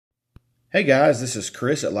Hey guys, this is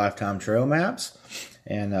Chris at Lifetime Trailmaps,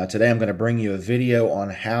 and today I'm going to bring you a video on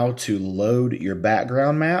how to load your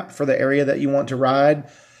background map for the area that you want to ride,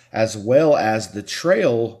 as well as the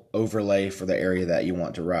trail overlay for the area that you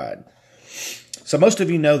want to ride. So most of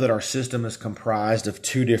you know that our system is comprised of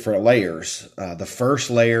two different layers. The first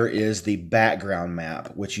layer is the background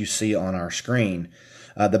map, which you see on our screen.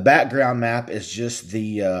 The background map is just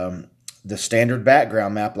the standard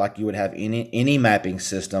background map like you would have any mapping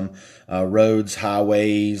system, roads,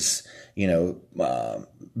 highways,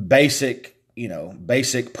 basic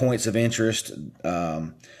points of interest,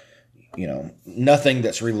 nothing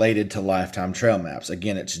that's related to Lifetime Trail Maps.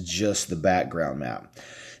 Again, it's just the background map.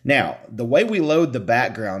 Now, the way we load the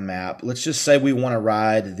background map, let's just say we want to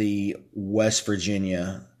ride the West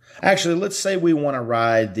Virginia. Actually, let's say we want to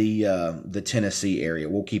ride the Tennessee area.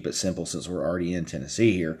 We'll keep it simple since we're already in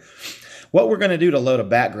Tennessee here. What we're going to do to load a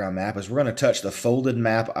background map is we're going to touch the folded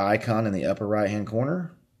map icon in the upper right-hand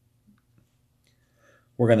corner.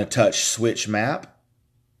 We're going to touch Switch Map.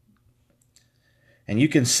 And you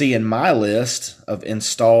can see in my list of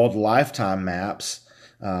installed Lifetime maps,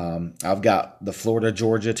 I've got the Florida,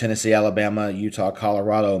 Georgia, Tennessee, Alabama, Utah,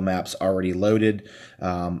 Colorado maps already loaded.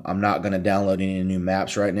 I'm not going to download any new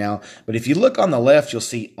maps right now. But if you look on the left, you'll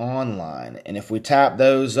see online. And if we tap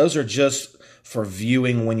those are just for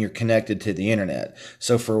viewing when you're connected to the internet.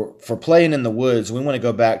 So for playing in the woods, we want to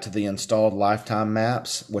go back to the installed Lifetime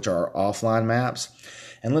maps, which are our offline maps.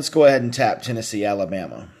 And let's go ahead and tap Tennessee,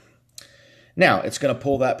 Alabama. Now, it's going to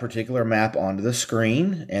pull that particular map onto the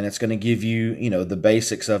screen, and it's going to give you, the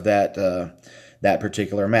basics of that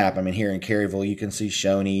particular map. I mean, here in Caryville, you can see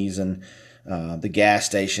Shoney's and the gas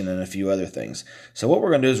station and a few other things. So what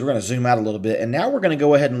we're going to do is we're going to zoom out a little bit, and now we're going to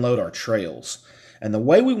go ahead and load our trails. And the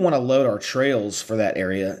way we want to load our trails for that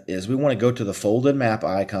area is we want to go to the folded map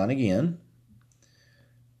icon again.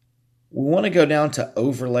 We want to go down to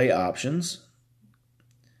Overlay Options.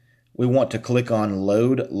 We want to click on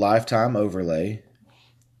Load Lifetime Overlay.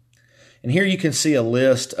 And here you can see a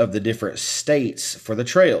list of the different states for the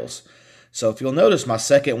trails. So if you'll notice, my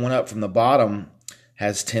second one up from the bottom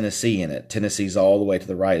has Tennessee in it. Tennessee's all the way to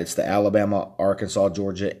the right. It's the Alabama, Arkansas,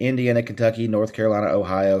 Georgia, Indiana, Kentucky, North Carolina,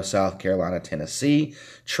 Ohio, South Carolina, Tennessee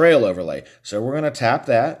trail overlay. So we're going to tap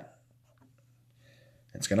that.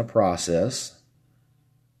 It's going to process.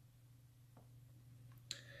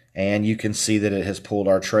 And you can see that it has pulled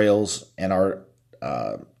our trails and our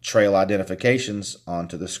trail identifications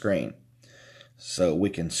onto the screen. So we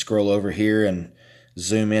can scroll over here and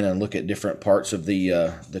zoom in and look at different parts of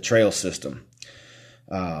the trail system.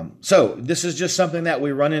 So this is just something that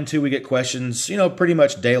we run into. We get questions, pretty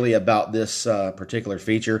much daily about this particular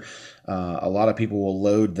feature. A lot of people will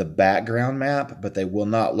load the background map, but they will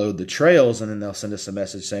not load the trails, and then they'll send us a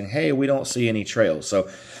message saying, hey, we don't see any trails. So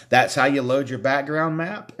that's how you load your background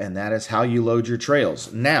map, and that is how you load your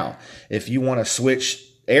trails. Now, if you want to switch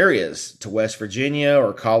areas to West Virginia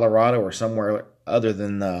or Colorado or somewhere other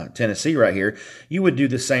than Tennessee right here, you would do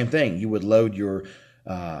the same thing. You would load your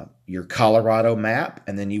Colorado map,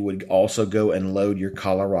 and then you would also go and load your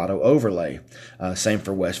Colorado overlay. Same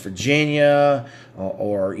for West Virginia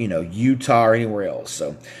or Utah or anywhere else.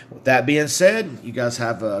 So with that being said, you guys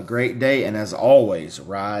have a great day, and as always,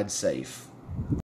 ride safe.